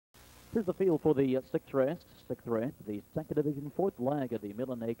Here's the field for the sixth race. The second division, fourth leg of the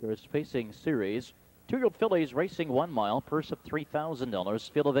Midland Acres Pacing Series. 2-year-old fillies racing 1 mile, purse of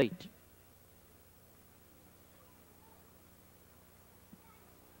 $3,000, field of 8.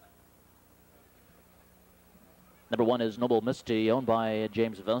 Number 1 is Noble Misty, owned by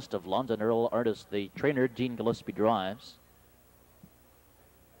James Vest of London. Earl Artist, the trainer, Dean Gillespie, drives.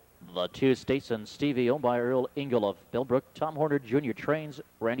 The 2, Stason Stevie, owned by Earl Ingle of Bellbrook. Tom Horner Jr. trains,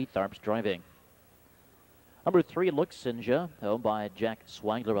 Randy Tharps driving. Number 3, Luxinja, owned by Jack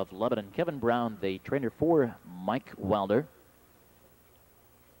Swagler of Lebanon. Kevin Brown, the trainer for Mike Wilder.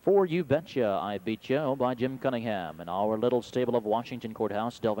 4, You Betcha, I Beat Ya, owned by Jim Cunningham. And our little stable of Washington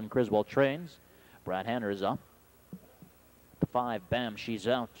Courthouse, Delvin Criswell trains. Brad Hanner is up. The 5, Bam, She's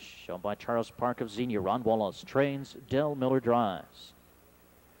Out, owned by Charles Park of Xenia. Ron Wallace trains, Del Miller drives.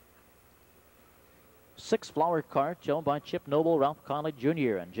 6, Flower Cart, owned by Chip Noble, Ralph Conley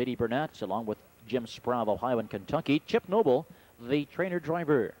Jr. and J.D. Burnett, along with Jim Sproul of Ohio and Kentucky. Chip Noble, the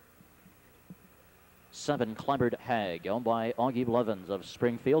trainer-driver. 7, Clobbered Hag, owned by Augie Blevins of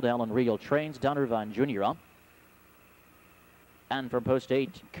Springfield. Alan Regal trains, Donovan Jr. up. And from post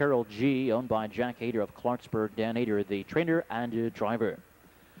 8, Carol G., owned by Jack Ader of Clarksburg. Dan Ader, the trainer and driver.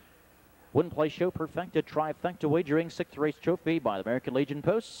 Win Play Show perfected trifecta wagering, 6th race trophy by the American Legion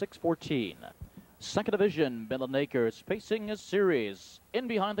Post, 614. Second division, Midland Acres Pacing Series, in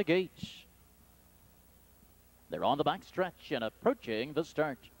behind the gate. They're on the back stretch and approaching the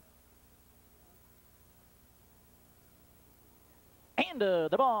start. And they're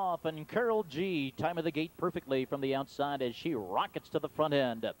off, and Carol G. time of the gate perfectly from the outside as she rockets to the front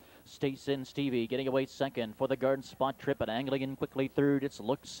end. Stason Stevie getting away second for the Garden Spot Trip, and angling in quickly third. It's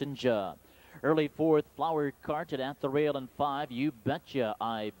Luxinja. Early fourth, Flower Cart at the rail, and 5, You Betcha,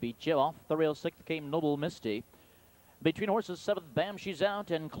 I Beat Ya. Off the rail, 6th came Noble Misty. Between horses, 7th, Bam, She's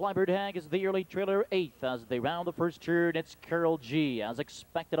Out, and Clobbered Hag is the early trailer. 8th as they round the first turn. It's Carol G. As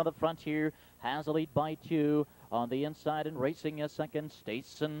expected on the front here, has a lead by 2. On the inside and racing a second,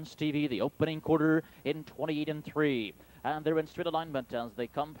 Stason Stevie, the opening quarter in 28 3. And they're in straight alignment as they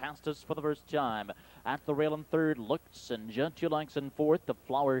come past us for the first time. At the rail in third, Luxinja, 2 lengths in fourth, the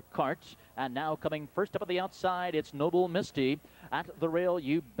Flower Cart. And now coming first up on the outside, it's Noble Misty. At the rail,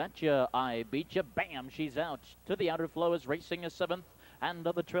 You Betcha, I Beat Ya. Bam, She's Out. To the outer flow is racing a 7th. And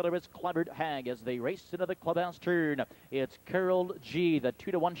on the trailer is Clobbered Hag as they race into the clubhouse turn. It's Carol G., the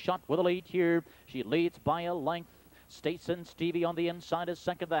 2-to-1 shot with a lead here. She leads by a length. Stason Stevie on the inside is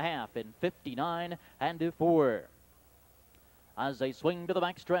second the half in 59 4. As they swing to the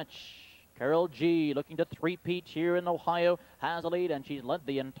back stretch, Carol G. looking to three-peat here in Ohio has a lead, and she's led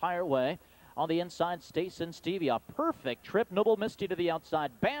the entire way. On the inside, Stason Stevie, a perfect trip. Noble Misty to the outside.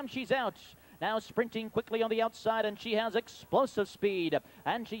 Bam, She's Out. Now sprinting quickly on the outside, and she has explosive speed.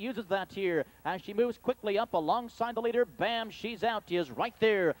 And she uses that here as she moves quickly up alongside the leader. Bam, She's Out is right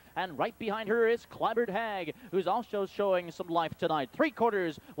there. And right behind her is Clobbered Hag, who's also showing some life tonight.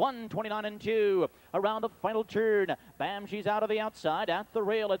 3/4, 129 2. Around the final turn. Bam, She's Out of the outside. At the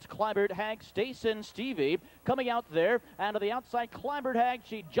rail, it's Clobbered Hag. Stason Stevie coming out there. And to the outside, Clobbered Hag.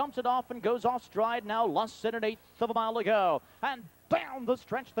 She jumps it off and goes off stride. Now less than 1/8 of a mile to go. And down the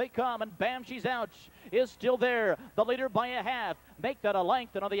stretch they come, and Bam, She's Out is still there. The leader by a half. Make that a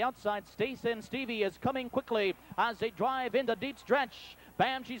length, and on the outside, Stason Stevie is coming quickly as they drive into deep stretch.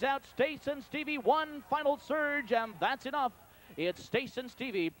 Bam, She's Out, Stason Stevie, one final surge, and that's enough. It's Stason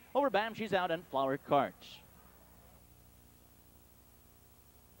Stevie over Bam, She's Out, and Flower Cart.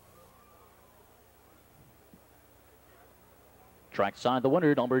 Trackside, the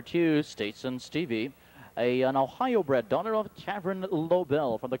winner, number 2, Stason Stevie. An Ohio-bred daughter of Tavern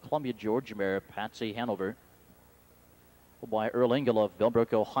Lobel from the Columbia, Georgia mare, Patsy Hanover. By Earl Ingle of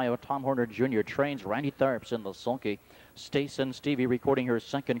Bellbrook, Ohio. Tom Horner Jr. trains, Randy Tharps in the sulky. Stason Stevie recording her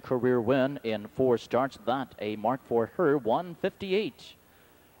second career win in 4 starts. That a mark for her, 158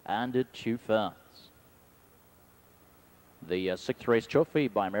 and 2 fifths. The 6th race trophy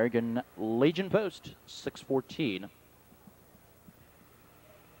by American Legion Post, 614.